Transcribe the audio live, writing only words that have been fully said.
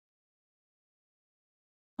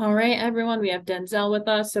All right, everyone, we have Denzel with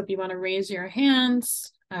us. So if you want to raise your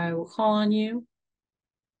hands, I will call on you.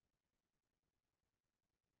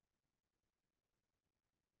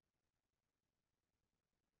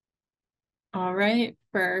 All right,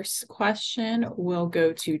 first question will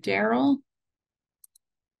go to Daryl.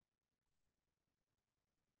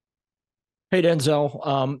 Hey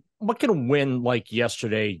Denzel, what can a win like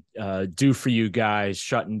yesterday do for you guys,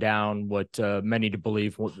 shutting down what many to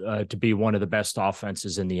believe to be one of the best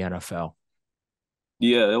offenses in the NFL?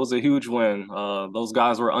 Yeah, it was a huge win. Those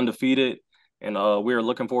guys were undefeated, and we were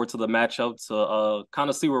looking forward to the matchup to kind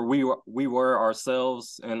of see where we were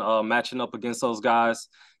ourselves and matching up against those guys,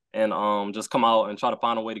 and just come out and try to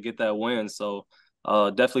find a way to get that win. So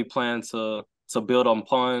definitely plan to build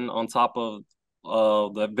on top of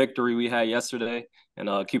the victory we had yesterday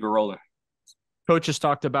and keep it rolling. Coach has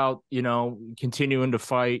talked about, continuing to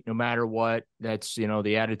fight no matter what. That's,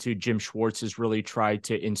 the attitude Jim Schwartz has really tried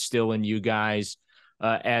to instill in you guys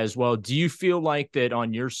as well. Do you feel like that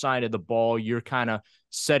on your side of the ball, you're kind of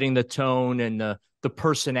setting the tone and the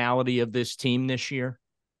personality of this team this year?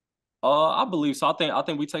 I believe so. I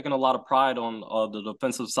think we've taken a lot of pride on the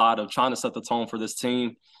defensive side of trying to set the tone for this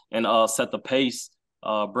team and set the pace,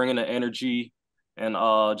 bringing the energy, and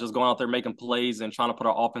just going out there making plays and trying to put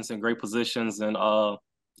our offense in great positions and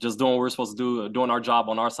just doing what we're supposed to do, doing our job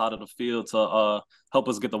on our side of the field to help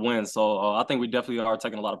us get the win. So I think we definitely are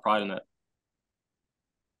taking a lot of pride in that.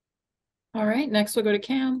 All right, next we'll go to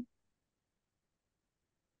Cam.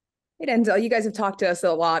 Hey, Denzel, you guys have talked to us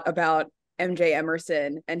a lot about MJ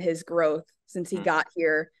Emerson and his growth since he got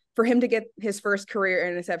here. For him to get his first career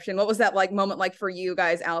interception, what was that moment like for you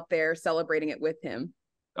guys out there celebrating it with him?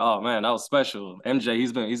 Oh man, that was special. MJ,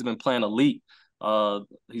 he's been playing elite.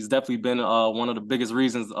 He's definitely been one of the biggest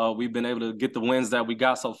reasons we've been able to get the wins that we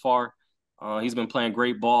got so far. He's been playing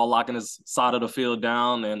great ball, locking his side of the field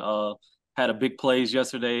down, and had a big plays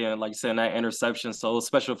yesterday. And like you said, that interception. So it was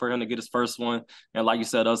special for him to get his first one. And like you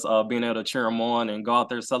said, us being able to cheer him on and go out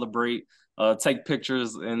there, celebrate, take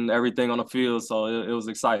pictures and everything on the field. So it was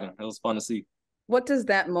exciting. It was fun to see. What does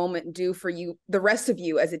that moment do for you, the rest of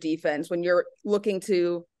you as a defense, when you're looking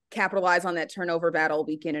to capitalize on that turnover battle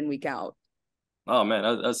week in and week out? Oh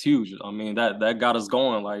man, that's huge. I mean, that got us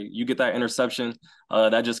going. Like you get that interception,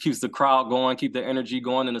 that just keeps the crowd going, keep the energy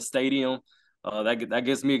going in the stadium. That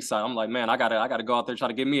gets me excited. I'm like, man, I gotta go out there, try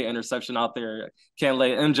to get me an interception out there. Can't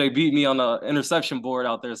let MJ beat me on the interception board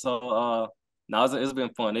out there. So no, it's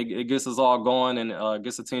been fun. It gets us all going and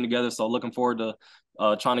gets the team together. So looking forward to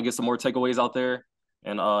trying to get some more takeaways out there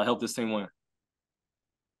and help this team win.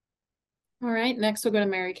 All right, next we'll go to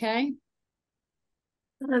Mary Kay.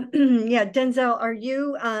 Yeah, Denzel, are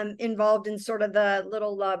you involved in sort of the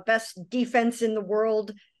little best defense in the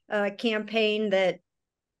world campaign that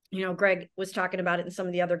Greg was talking about it, and some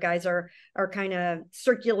of the other guys are kind of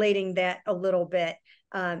circulating that a little bit?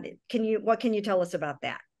 What can you tell us about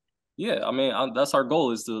that? Yeah, I mean that's our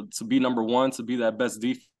goal is to be number one, to be that best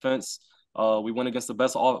defense. We went against the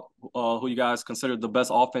best who you guys considered the best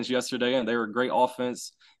offense yesterday, and they were a great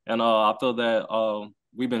offense. And I feel that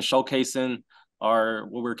we've been showcasing what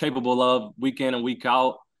we're capable of week in and week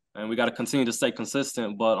out, and we got to continue to stay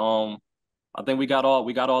consistent. But I think we got all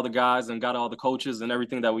the guys and got all the coaches and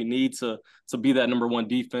everything that we need to be that number one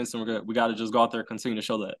defense, and we got to just go out there and continue to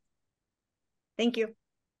show that. Thank you.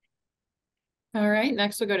 All right,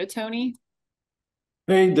 next we'll go to Tony.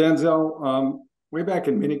 Hey, Denzel. Way back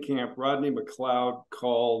in minicamp, Rodney McLeod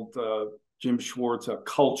called Jim Schwartz a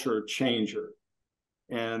culture changer.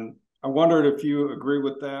 And I wondered if you agree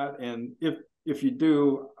with that. And if you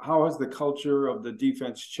do, how has the culture of the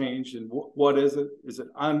defense changed, and what is it? Is it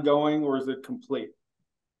ongoing or is it complete?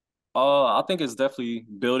 I think it's definitely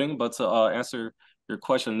building, but to answer your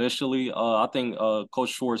question initially, I think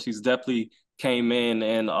Coach Schwartz, he's definitely came in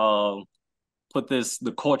and put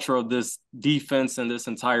the culture of this defense and this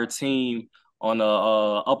entire team on a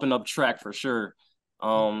up and up track for sure.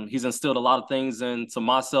 He's instilled a lot of things into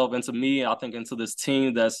myself, into me, I think into this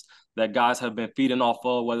team that guys have been feeding off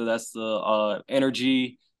of, whether that's the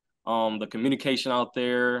energy, the communication out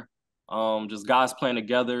there, just guys playing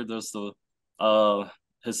together. There's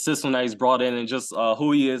his system that he's brought in, and just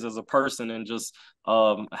who he is as a person, and just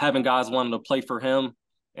having guys wanting to play for him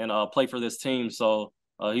and play for this team. So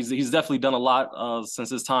he's definitely done a lot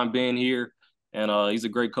since his time being here, and he's a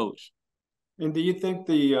great coach. And do you think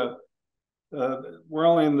we're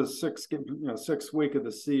only in the sixth week of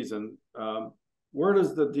the season? Where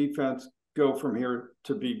does the defense go from here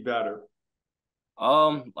to be better?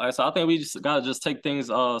 Like I said, I think we just gotta just take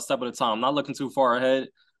things a step at a time. Not looking too far ahead.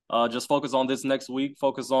 Just focus on this next week.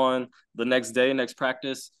 Focus on the next day, next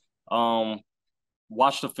practice.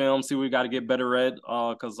 watch the film, see what we got to get better at.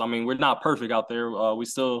 Because I mean, we're not perfect out there. We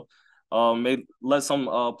still may let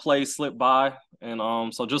some plays slip by,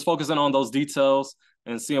 and so just focusing on those details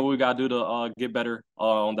and seeing what we got to do to get better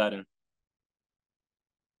on that end.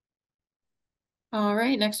 All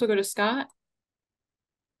right, next we'll go to Scott.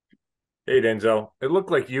 Hey, Denzel. It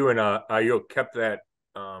looked like you and Ayuk kept that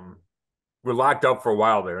were locked up for a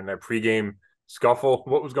while there in that pregame scuffle.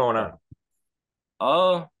 What was going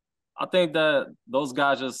on? I think that those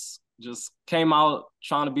guys just came out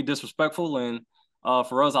trying to be disrespectful, and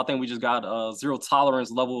for us, I think we just got zero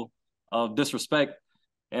tolerance level of disrespect,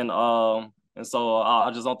 and so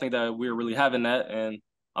I just don't think that we're really having that. And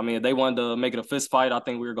I mean, if they wanted to make it a fist fight, I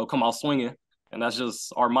think we were gonna come out swinging, and that's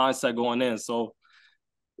just our mindset going in. So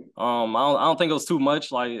I don't think it was too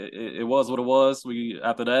much. Like it was what it was. We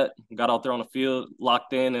after that got out there on the field,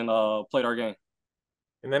 locked in, and played our game.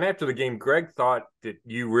 And then after the game, Greg thought that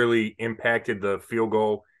you really impacted the field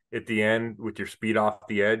goal at the end with your speed off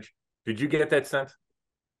the edge. Did you get that sense?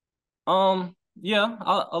 Yeah,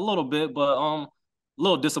 a little bit, but a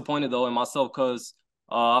little disappointed though in myself because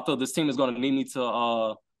I feel this team is going to need me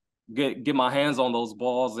to get my hands on those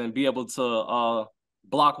balls and be able to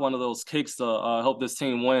block one of those kicks to help this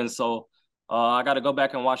team win. So I got to go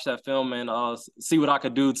back and watch that film and see what I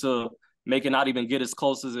could do to make it not even get as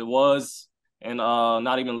close as it was, and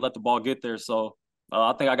not even let the ball get there. So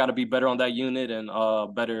I think I got to be better on that unit and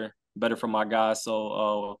better for my guys.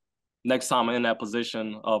 So next time I'm in that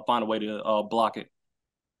position, find a way to block it.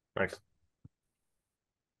 Thanks.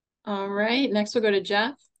 All right, next we'll go to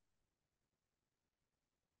Jeff.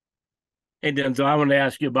 Hey, Denzel, I want to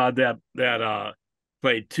ask you about that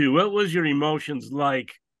play too. What was your emotions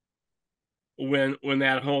like when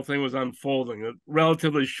that whole thing was unfolding? A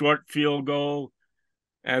relatively short field goal,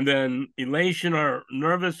 and then elation or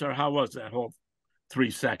nervous, or how was that whole 3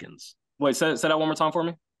 seconds? Wait, say that one more time for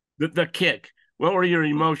me. The kick. What were your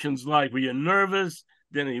emotions like? Were you nervous,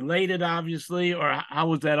 then elated, obviously, or how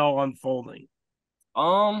was that all unfolding?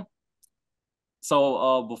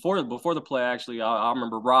 So before the play, actually, I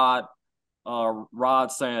remember Rod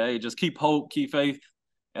saying, "Hey, just keep hope, keep faith,"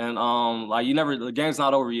 and like the game's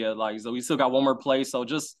not over yet. Like, so we still got one more play. So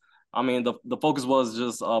just, I mean, the focus was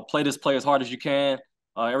just play this play as hard as you can.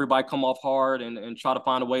 Everybody come off hard and try to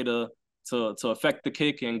find a way to affect the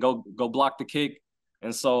kick and go block the kick.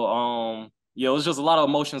 And so yeah, it was just a lot of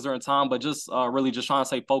emotions during time, but just really just trying to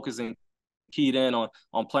stay focused and keyed in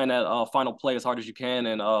on playing that final play as hard as you can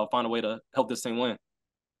and find a way to help this team win.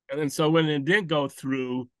 And then so when it did go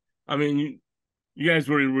through, I mean, you guys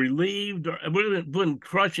were relieved, or it would have been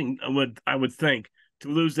crushing, I would think, to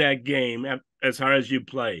lose that game as hard as you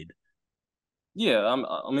played. Yeah,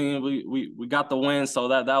 I mean, we got the win, so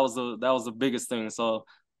that was the biggest thing. So,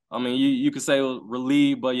 I mean, you could say it was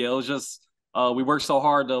relieved, but yeah, it was just we worked so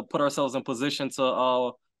hard to put ourselves in position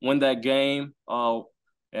to win that game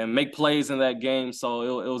and make plays in that game.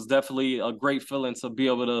 So it was definitely a great feeling to be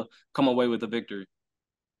able to come away with the victory.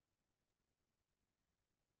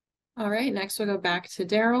 All right, next we'll go back to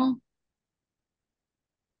Daryl.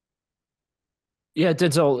 Yeah,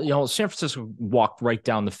 Denzel, San Francisco walked right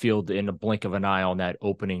down the field in a blink of an eye on that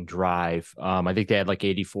opening drive. I think they had like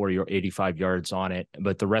 84 or 85 yards on it,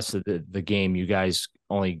 but the rest of the game, you guys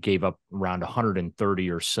only gave up around 130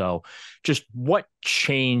 or so. Just what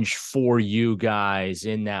changed for you guys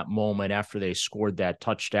in that moment after they scored that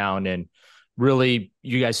touchdown? And really,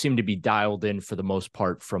 you guys seem to be dialed in for the most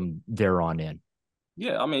part from there on in.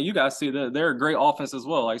 Yeah, I mean, you guys see that they're a great offense as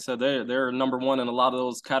well. Like I said, they're number one in a lot of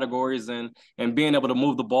those categories, and being able to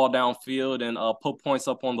move the ball downfield and put points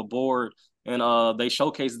up on the board, and they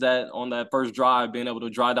showcased that on that first drive, being able to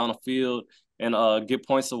drive down the field and get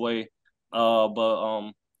points away. But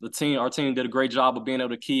our team did a great job of being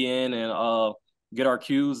able to key in and get our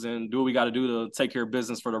cues and do what we got to do to take care of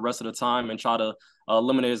business for the rest of the time and try to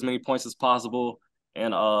eliminate as many points as possible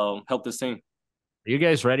and help this team. Are you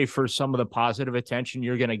guys ready for some of the positive attention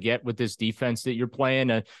you're going to get with this defense that you're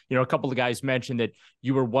playing? A couple of guys mentioned that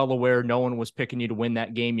you were well aware no one was picking you to win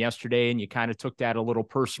that game yesterday, and you kind of took that a little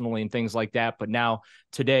personally and things like that. But now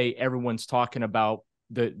today, everyone's talking about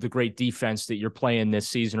the great defense that you're playing this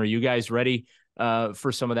season. Are you guys ready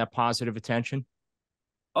for some of that positive attention?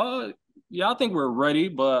 Yeah, I think we're ready,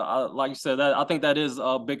 but like you said, I think that is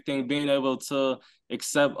a big thing, being able to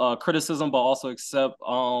accept criticism, but also accept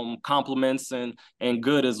compliments and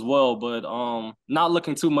good as well. But not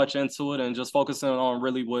looking too much into it and just focusing on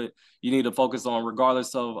really what you need to focus on,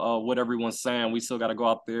 regardless of what everyone's saying. We still got to go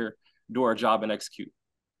out there, do our job, and execute.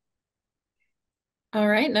 All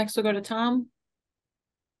right, next we'll go to Tom.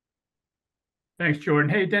 Thanks, Jordan.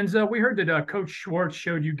 Hey, Denzel, we heard that Coach Schwartz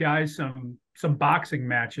showed you guys some boxing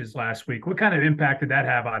matches last week. What kind of impact did that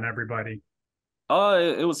have on everybody?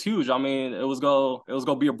 It was huge. I mean, it was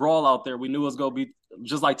gonna be a brawl out there. We knew it was gonna be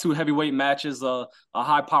just like two heavyweight matches, a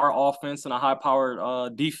high power offense and a high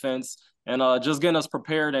powered defense, and just getting us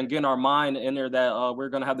prepared and getting our mind in there that we're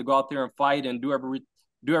gonna have to go out there and fight and do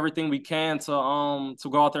everything we can to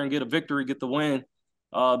go out there and get a victory, get the win.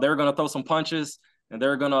 They're gonna throw some punches and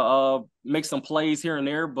they're gonna make some plays here and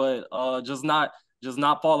there, but just not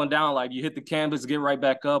falling down. Like you hit the canvas, get right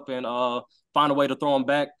back up, and find a way to throw them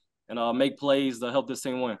back and make plays to help this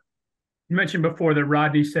team win. You mentioned before that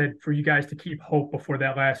Rodney said for you guys to keep hope before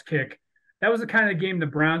that last kick. That was the kind of game the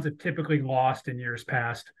Browns have typically lost in years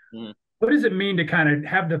past. Mm-hmm. What does it mean to kind of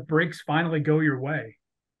have the breaks finally go your way?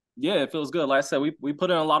 Yeah, it feels good. Like I said, we put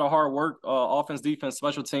in a lot of hard work, offense, defense,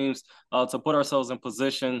 special teams, to put ourselves in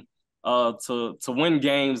position to win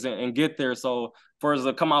games and get there. So for us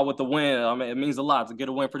to come out with the win, I mean, it means a lot to get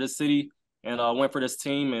a win for this city and win for this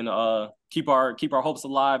team and keep our hopes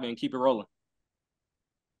alive and keep it rolling.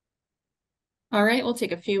 All right, we'll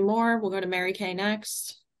take a few more. We'll go to Mary Kay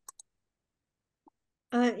next.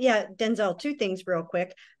 Yeah, Denzel, two things real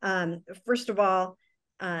quick. First of all,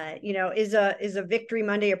 is a victory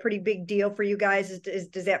Monday a pretty big deal for you guys?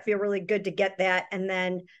 Does that feel really good to get that? And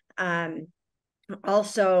then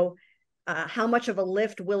also, how much of a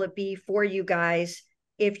lift will it be for you guys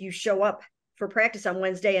if you show up for practice on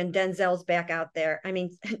Wednesday and Denzel's back out there? I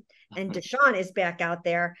mean, and Deshaun is back out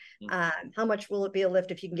there. How much will it be a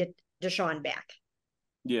lift if you can get Deshaun back?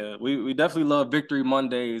 Yeah, we definitely love victory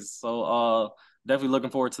Mondays. So definitely looking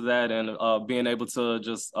forward to that and being able to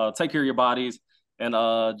just take care of your bodies and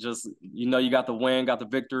just, you got the win, got the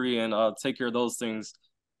victory, and take care of those things.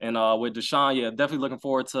 And with Deshaun, yeah, definitely looking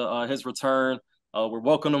forward to his return. We're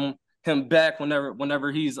welcoming him back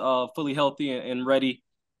whenever he's fully healthy and ready.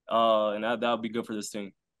 And that would be good for this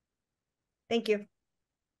team. Thank you.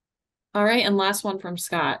 All right, and last one from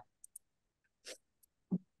Scott.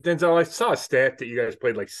 Denzel, I saw a stat that you guys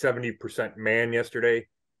played like 70% man yesterday.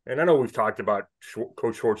 And I know we've talked about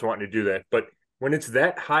Coach Schwartz wanting to do that, but when it's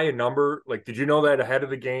that high a number, like, did you know that ahead of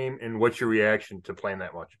the game? And what's your reaction to playing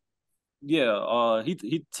that much? Yeah,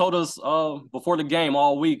 he told us before the game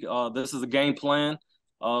all week, this is a game plan.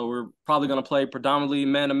 We're probably going to play predominantly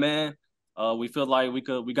man-to-man. We feel like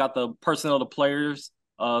we got the personnel, the players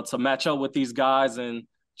to match up with these guys and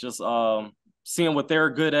just seeing what they're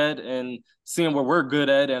good at and seeing what we're good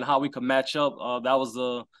at and how we could match up. That was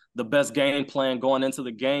the best game plan going into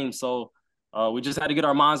the game. So we just had to get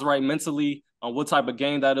our minds right mentally on what type of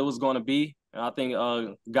game that it was going to be. And I think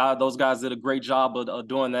those guys did a great job of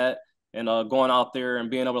doing that and going out there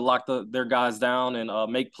and being able to lock their guys down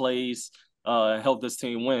and make plays and help this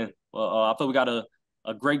team win. I feel we got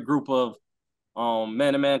a great group of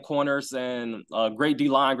man-to-man corners and great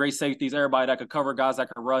D-line, great safeties, everybody that could cover, guys that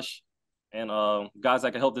could rush, and guys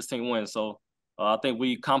that could help this team win. So I think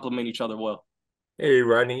we complement each other well. Hey,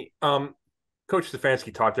 Rodney. Coach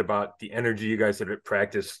Stefanski talked about the energy you guys had at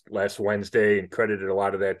practice last Wednesday and credited a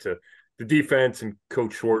lot of that to the defense and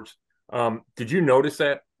Coach Schwartz. Did you notice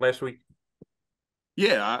that last week?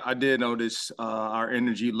 Yeah, I did notice our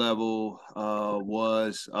energy level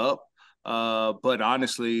was up. But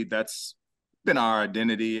honestly, that's been our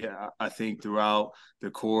identity, I think, throughout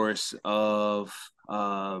the course of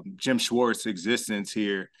Jim Schwartz's existence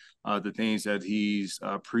here. The things that he's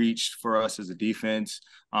preached for us as a defense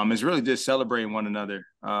is really just celebrating one another.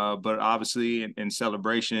 But obviously in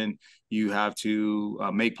celebration, you have to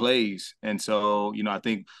make plays. And so, I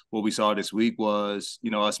think what we saw this week was,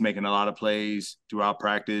 us making a lot of plays throughout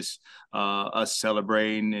practice, us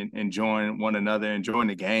celebrating and enjoying one another, enjoying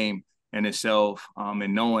the game in itself,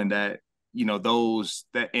 and knowing that,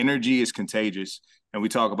 that energy is contagious. And we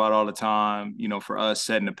talk about all the time, for us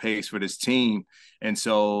setting the pace for this team. And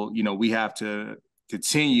so, we have to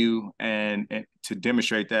continue and to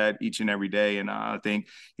demonstrate that each and every day. And I think,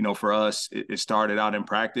 for us, it started out in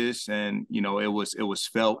practice and, it was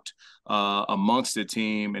felt amongst the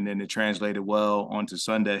team, and then it translated well onto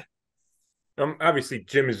Sunday. Obviously,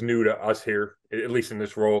 Jim is new to us here, at least in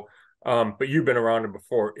this role. But you've been around him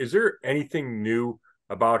before. Is there anything new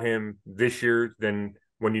about him this year than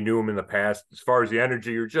when you knew him in the past, as far as the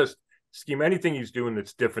energy or just scheme, anything he's doing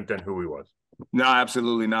that's different than who he was? No,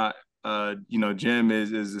 absolutely not. Jim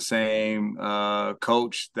is the same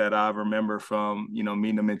coach that I remember from,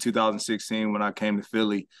 meeting him in 2016 when I came to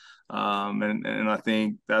Philly. And I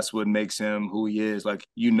think that's what makes him who he is. Like,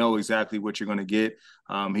 exactly what you're going to get.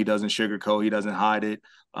 He doesn't sugarcoat. He doesn't hide it.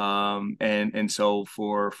 And so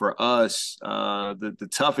for us, the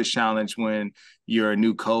toughest challenge when, you're a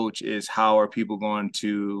new coach is how are people going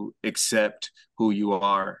to accept who you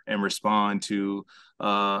are and respond to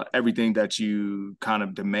everything that you kind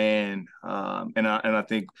of demand. And I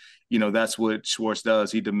think, that's what Schwartz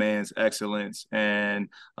does. He demands excellence, and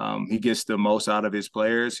he gets the most out of his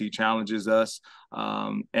players. He challenges us,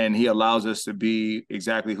 and he allows us to be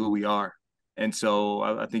exactly who we are. And so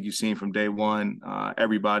I think you've seen from day one,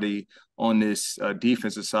 everybody on this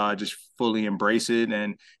defensive side just fully embrace it,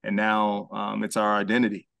 and now it's our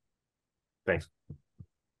identity. Thanks.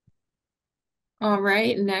 All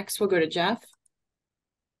right, next we'll go to Jeff.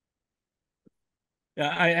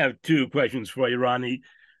 I have two questions for you, Ronnie.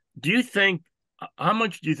 How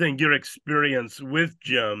much do you think your experience with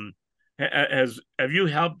Jim have you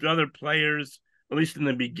helped other players, at least in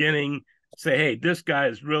the beginning, say, hey, this guy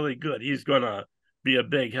is really good. He's going to be a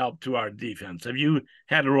big help to our defense. Have you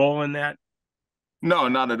had a role in that? No,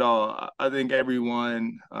 not at all. I think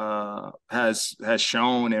everyone has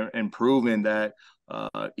shown and proven that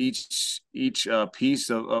each piece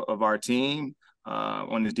of our team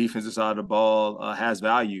on the defensive side of the ball has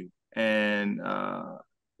value. And,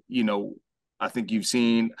 I think you've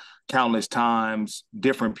seen countless times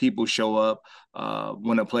different people show up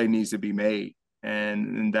when a play needs to be made.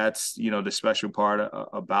 And that's, the special part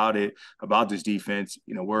about this defense.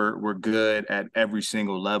 We're good at every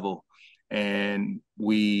single level. And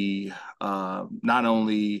we not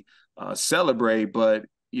only celebrate, but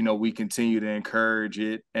we continue to encourage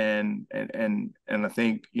it. And I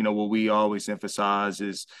think what we always emphasize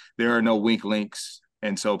is there are no weak links.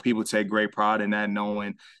 And so people take great pride in that,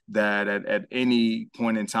 knowing that at any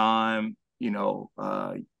point in time,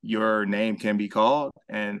 your name can be called,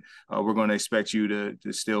 and we're going to expect you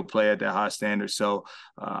to still play at that high standard. So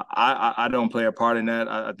I don't play a part in that.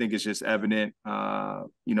 I think it's just evident,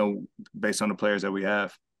 based on the players that we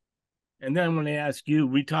have. And then when they ask you,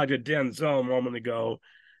 we talked to Denzel a moment ago.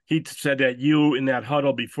 He said that you in that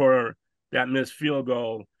huddle before that missed field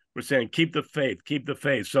goal were saying, keep the faith, keep the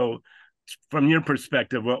faith. So from your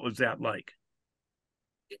perspective, what was that like?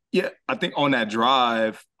 Yeah, I think on that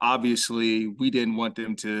drive, obviously, we didn't want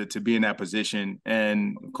them to be in that position.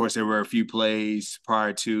 And, of course, there were a few plays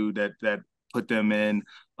prior to that put them in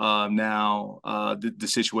the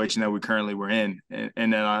situation that we currently were in.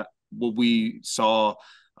 And then what we saw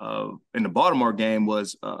in the Baltimore game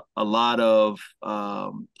was a lot of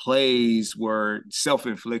plays were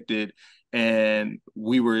self-inflicted, and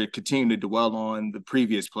we were continuing to dwell on the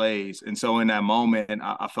previous plays. And so in that moment,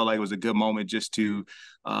 I felt like it was a good moment just to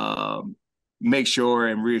make sure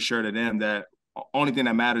and reassure to them that only thing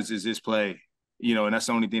that matters is this play, and that's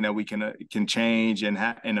the only thing that we can change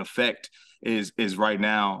and affect is right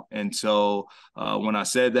now. And so when I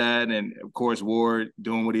said that, and of course, Ward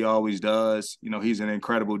doing what he always does, he's an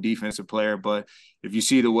incredible defensive player, but if you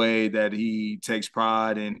see the way that he takes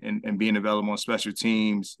pride in being available on special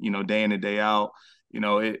teams, day in and day out,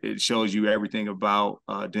 it shows you everything about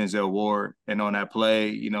Denzel Ward. And on that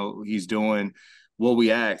play, he's doing what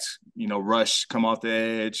we asked, rush, come off the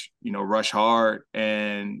edge, rush hard.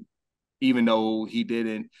 And even though he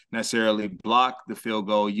didn't necessarily block the field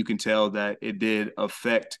goal, you can tell that it did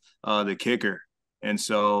affect the kicker. And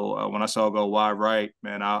so when I saw it go wide right,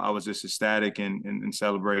 man, I was just ecstatic and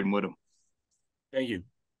celebrating with him. Thank you.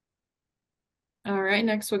 All right,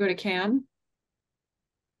 next we'll go to Cam.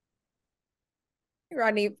 Hey,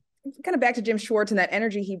 Rodney, kind of back to Jim Schwartz and that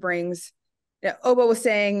energy he brings. Obo was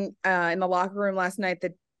saying in the locker room last night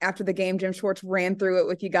that after the game, Jim Schwartz ran through it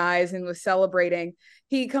with you guys and was celebrating.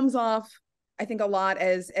 He comes off, I think, a lot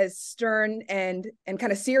as stern and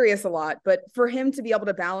kind of serious a lot. But for him to be able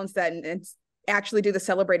to balance that and actually do the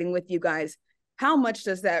celebrating with you guys, how much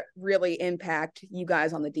does that really impact you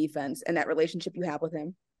guys on the defense and that relationship you have with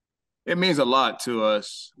him? It means a lot to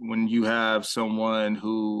us when you have someone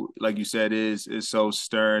who, like you said, is so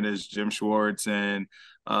stern as Jim Schwartz and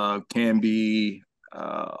can be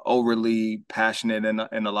overly passionate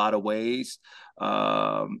in a lot of ways,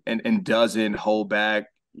 and doesn't hold back,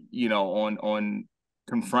 on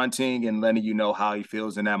confronting and letting you know how he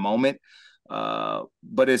feels in that moment.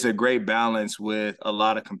 But it's a great balance with a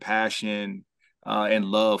lot of compassion and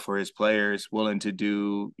love for his players, willing to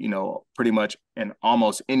do, pretty much and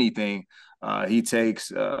almost anything. He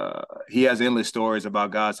has endless stories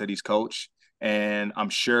about guys that he's coached. And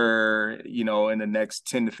I'm sure, in the next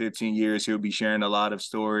 10 to 15 years, he'll be sharing a lot of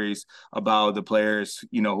stories about the players,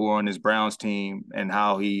 who are on his Browns team and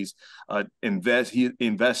how he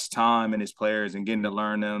invests time in his players and getting to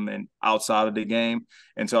learn them and outside of the game.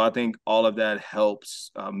 And so I think all of that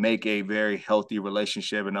helps make a very healthy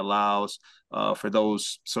relationship and allows for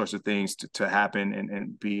those sorts of things to happen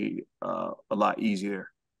and be a lot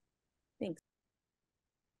easier. Thanks.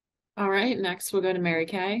 All right, next we'll go to Mary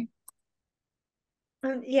Kay.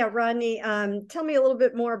 Yeah, Rodney, tell me a little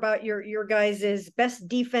bit more about your guys' best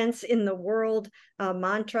defense in the world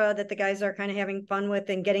mantra that the guys are kind of having fun with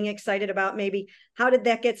and getting excited about. Maybe how did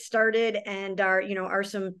that get started? And are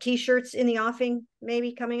some t-shirts in the offing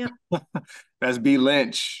maybe coming up? That's B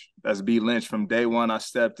Lynch. That's B Lynch. From day one, I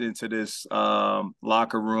stepped into this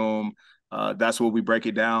locker room. That's what we break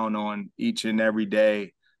it down on each and every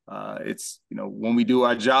day. It's, when we do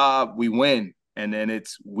our job, we win. And then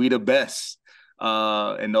it's we the best.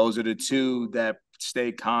 And those are the two that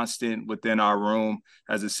stay constant within our room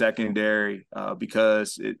as a secondary,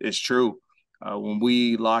 because it's true. When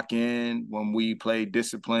we lock in, when we play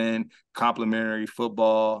disciplined, complementary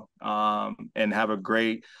football, and have a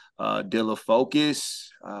great deal of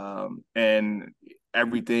focus, and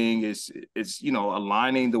everything is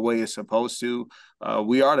aligning the way it's supposed to,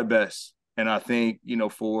 we are the best. And I think,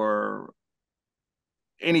 for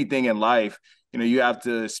anything in life, you have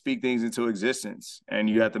to speak things into existence and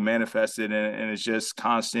you have to manifest it. And it's just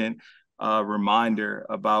constant reminder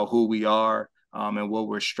about who we are, and what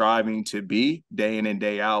we're striving to be day in and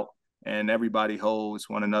day out. And everybody holds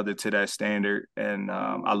one another to that standard. And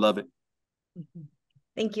I love it.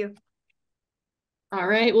 Thank you. All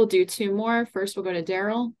right, we'll do two more. First, we'll go to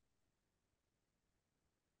Daryl.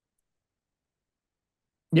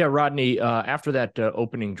 Yeah, Rodney, after that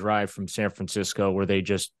opening drive from San Francisco where they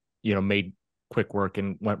just, made quick work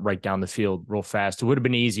and went right down the field real fast, it would have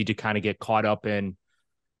been easy to kind of get caught up in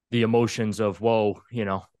the emotions of, whoa,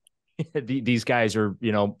 these guys are,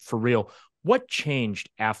 for real. What changed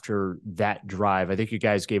after that drive? I think you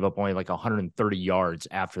guys gave up only like 130 yards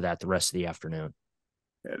after that the rest of the afternoon.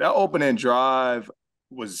 Yeah, that opening drive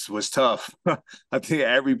was tough. I think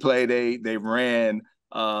every play they ran,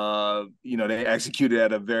 they executed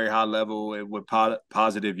at a very high level with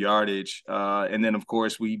positive yardage. And then of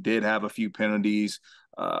course we did have a few penalties,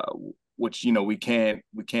 which, we can't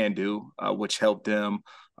do, which helped them,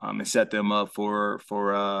 and set them up for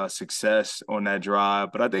success on that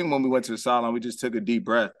drive. But I think when we went to the sideline, we just took a deep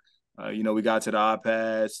breath. We got to the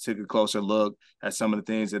iPads, took a closer look at some of the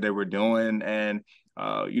things that they were doing. And,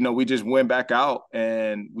 we just went back out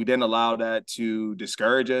and we didn't allow that to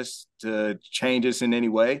discourage us, to change us in any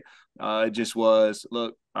way. It just was,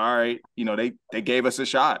 look, all right, they gave us a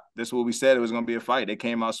shot. That's what we said. It was going to be a fight. They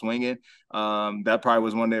came out swinging. That probably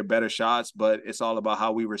was one of their better shots, but it's all about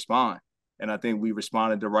how we respond. And I think we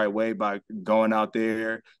responded the right way by going out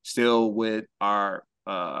there still with our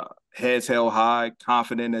heads held high,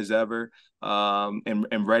 confident as ever,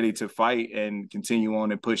 and ready to fight and continue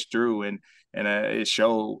on and push through. And it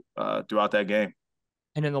showed throughout that game.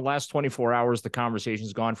 And in the last 24 hours, the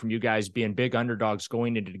conversation's gone from you guys being big underdogs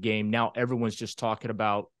going into the game. Now everyone's just talking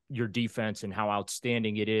about your defense and how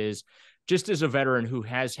outstanding it is. Just as a veteran who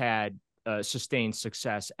has had sustained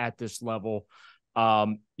success at this level,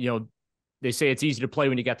 they say it's easy to play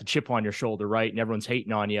when you got the chip on your shoulder, right? And everyone's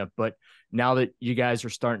hating on you. But now that you guys are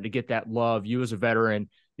starting to get that love, you as a veteran,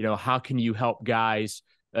 how can you help guys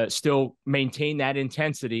still maintain that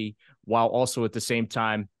intensity while also at the same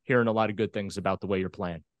time hearing a lot of good things about the way you're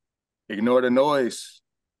playing? Ignore the noise.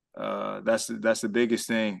 That's the biggest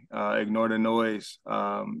thing. Ignore the noise.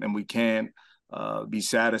 And we can't be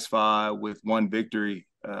satisfied with one victory.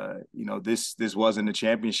 This wasn't a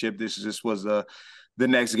championship. This just was the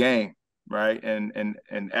next game. Right.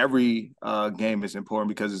 And every game is important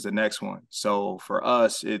because it's the next one. So for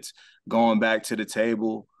us, it's going back to the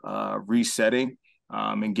table, resetting,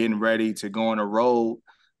 and getting ready to go on a road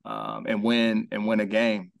and win a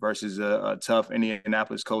game versus a tough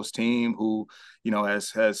Indianapolis Colts team who,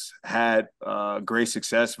 has had great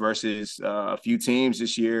success versus a few teams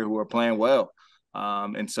this year who are playing well.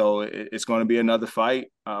 And so it's going to be another fight.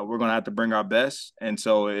 We're going to have to bring our best. And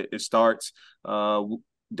so it starts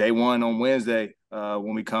day one on Wednesday,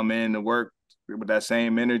 when we come in to work with that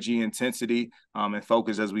same energy, intensity, and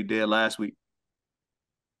focus as we did last week.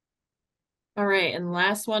 All right, and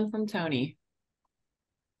last one from Tony.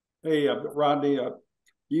 Hey, Rodney,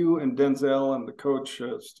 you and Denzel and the coach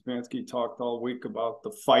Stefanski talked all week about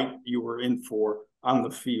the fight you were in for on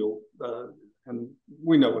the field, and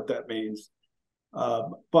we know what that means.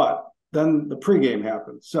 But then the pregame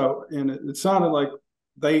happened, and it sounded like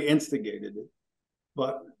they instigated it.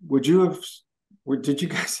 But did you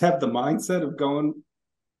guys have the mindset of going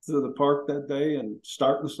to the park that day and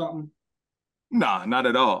starting something? No, not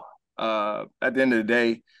at all. At the end of the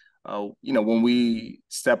day, when we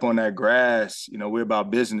step on that grass, we're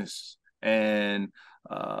about business. And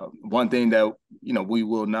one thing that, we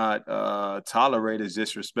will not tolerate is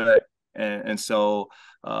disrespect. And so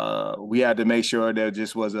we had to make sure there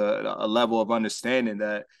just was a level of understanding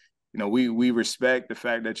that, we respect the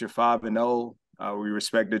fact that you're 5-0. We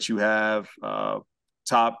respect that you have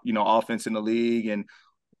top, offense in the league and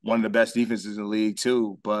one of the best defenses in the league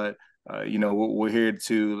too. But we're here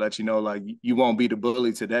to let you know, like, you won't be the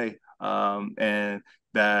bully today, and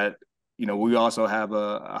that we also have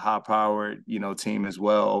a high-powered team as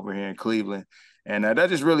well over here in Cleveland. And that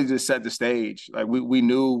just set the stage. Like we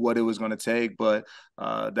knew what it was going to take, but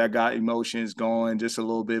that got emotions going just a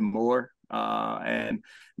little bit more. And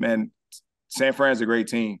man, San Fran's a great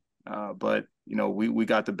team, but we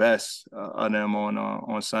got the best of them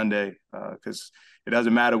on Sunday, because it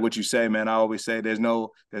doesn't matter what you say, man. I always say there's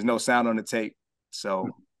no sound on the tape. So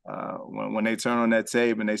when they turn on that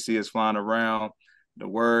tape and they see us flying around, the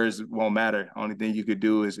words won't matter. Only thing you could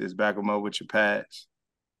do is back them up with your pads.